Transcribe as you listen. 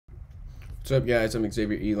What's up, guys? I'm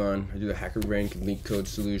Xavier Elon. I do the HackerRank and leak code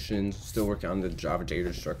solutions. Still working on the Java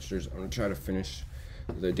data structures. I'm gonna try to finish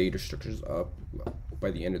the data structures up by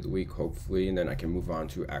the end of the week, hopefully, and then I can move on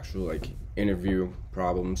to actual interview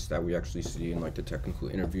problems that we actually see in the technical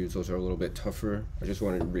interviews. Those are a little bit tougher. I just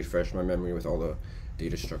wanted to refresh my memory with all the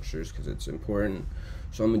data structures because it's important.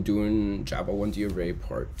 So I'm doing Java 1D array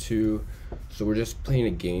part 2. So we're just playing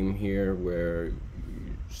a game here where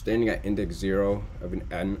standing at index 0 of an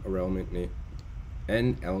n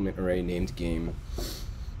element array named game,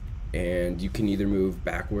 and you can either move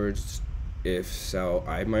backwards. If cell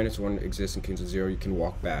i-1 exists and contains a 0, you can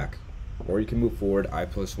walk back, or you can move forward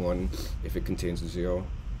i+1 if it contains a 0,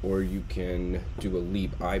 or you can do a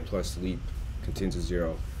leap. I plus leap contains a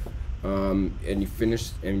 0, and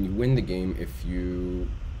you win the game if you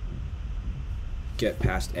get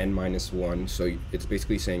past n-1. So it's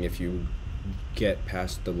basically saying if you get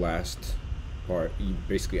past the last part, you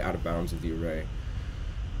basically out of bounds of the array.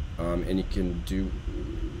 And you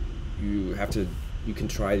can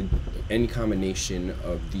try any combination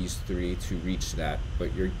of these three to reach that,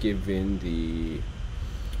 but you're given the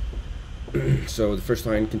so the first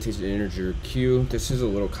line contains an integer q. This is a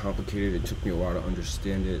little complicated. It took me a while to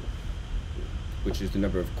understand it, which is the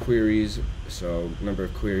number of queries. So number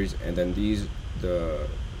of queries, and then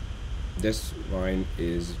this line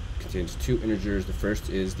contains two integers. The first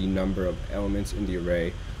is the number of elements in the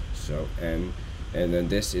array, so n, and then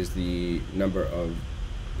this is the number of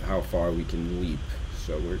how far we can leap.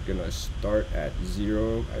 So we're gonna start at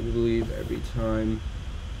 0, I believe, every time.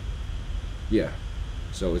 Yeah,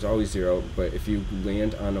 so it's always 0, but if you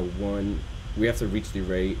land on a 1, we have to reach the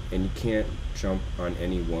array, and you can't jump on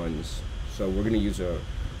any 1s. So we're gonna use a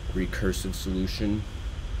recursive solution,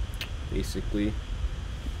 basically.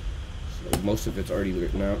 So most of it's already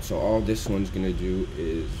written out, so all this one's gonna do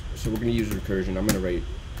is, so we're gonna use recursion. I'm gonna write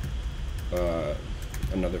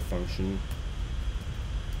another function.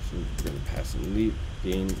 So we're gonna pass in leap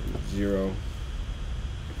game 0.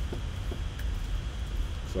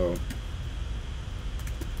 So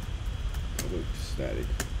public static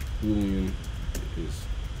boolean is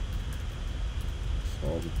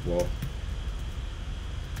solvable,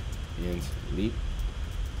 and leap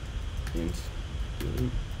and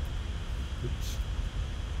game. Oops.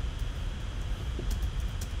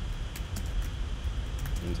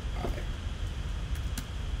 And I.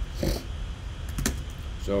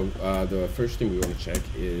 So the first thing we want to check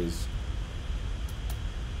is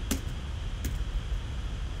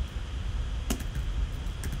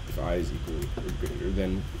if I is equal or greater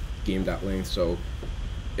than game.length. So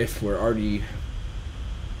if we're already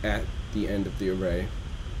at the end of the array,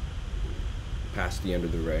 past the end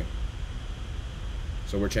of the array,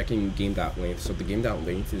 so we're checking game.length. So the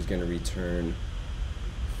game.length is going to return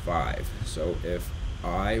 5. So if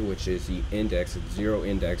I, which is the index, 0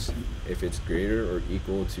 index, if it's greater or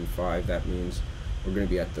equal to 5, that means we're going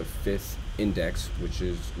to be at the 5th index, which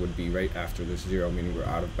would be right after this 0, meaning we're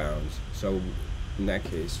out of bounds. So in that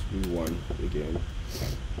case, we won the game.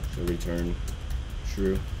 So return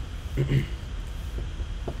true.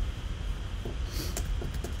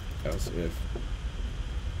 Else if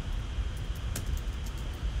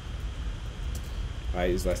I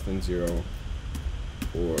is less than 0,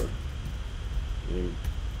 or game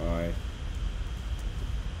I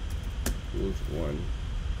equals 1,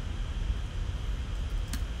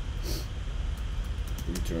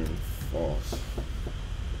 return false.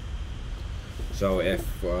 So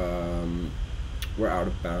if we're out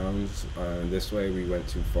of bounds this way, we went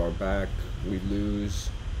too far back, we lose.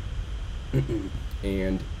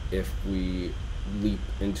 And if we leap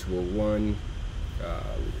into a 1,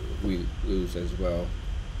 we lose as well.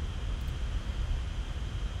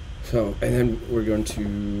 So, and then we're going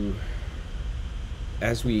to,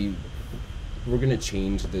 we're going to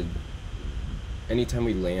change anytime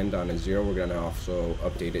we land on a 0, we're going to also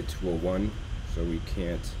update it to a 1, so we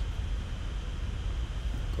can't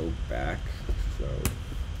go back. So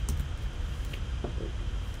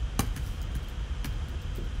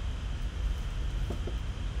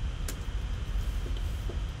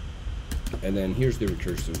and then here's the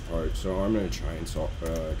recursive part. So I'm going to try and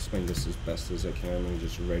explain this as best as I can. Let me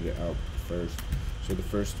just write it out first. So the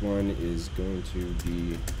first one is going to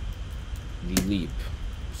be the leap.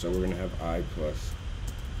 So we're going to have I plus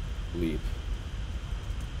leap.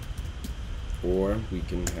 Or we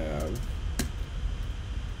can have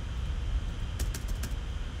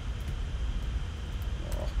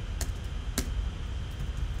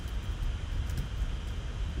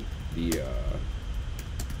the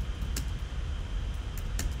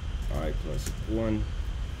I plus 1,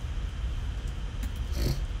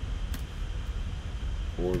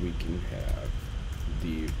 or we can have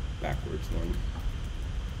the backwards one.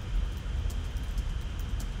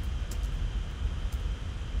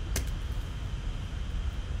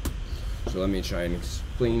 So let me try and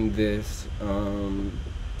explain this.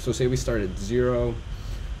 So say we start at 0.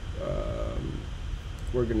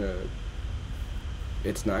 We're gonna,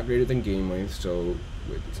 it's not greater than game length, so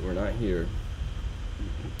we're not here.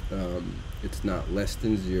 It's not less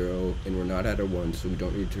than 0, and we're not at a 1, so we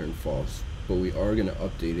don't return false. But we are gonna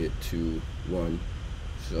update it to 1.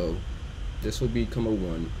 So this will become a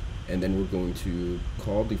 1, and then we're going to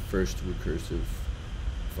call the first recursive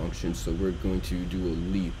function. So we're going to do a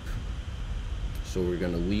leap. So we're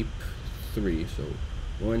gonna leap 3. So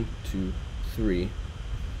 1, 2, 3.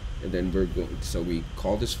 And then we're going, so we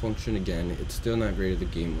call this function again. It's still not greater than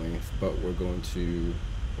game length, but we're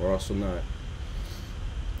also not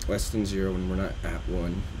less than 0, and we're not at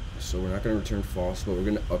 1. So we're not going to return false, but we're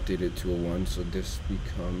going to update it to a 1. So this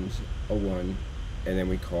becomes a 1, and then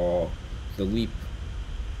we call the leap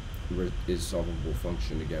is solvable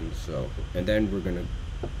function again. So, and then we're going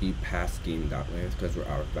to be past game.length because we're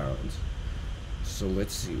out of bounds. So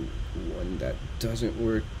let's see one that doesn't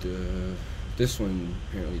work. This one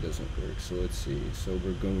apparently doesn't work, so let's see. So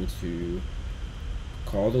we're going to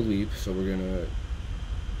call the leap, so we're gonna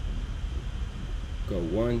go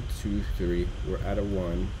 1, 2, 3. We're at a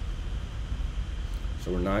 1,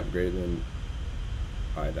 so we're not greater than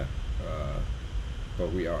that,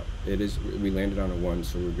 but we are. We landed on a 1,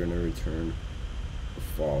 so we're gonna return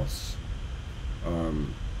false.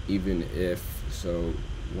 Even if, so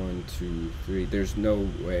 1, 2, 3, there's no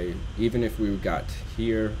way, even if we got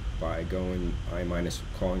here by going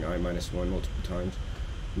calling I minus 1 multiple times,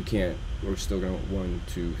 we can't, we're still gonna 1,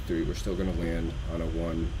 2, 3, we're still gonna land on a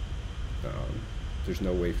 1. There's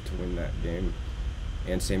no way to win that game.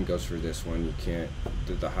 And same goes for this one. You can't,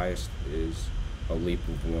 the highest is a leap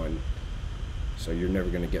of 1, so you're never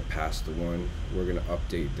gonna get past the 1. We're gonna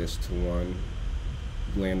update this to 1,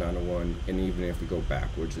 land on a 1, and even if we go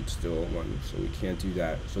backwards, it's still a 1, so we can't do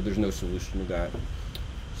that. So there's no solution to that.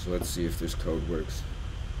 So let's see if this code works.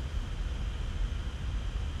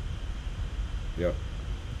 Yep.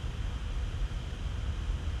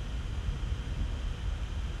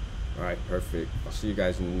 Alright, perfect. I'll see you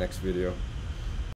guys in the next video.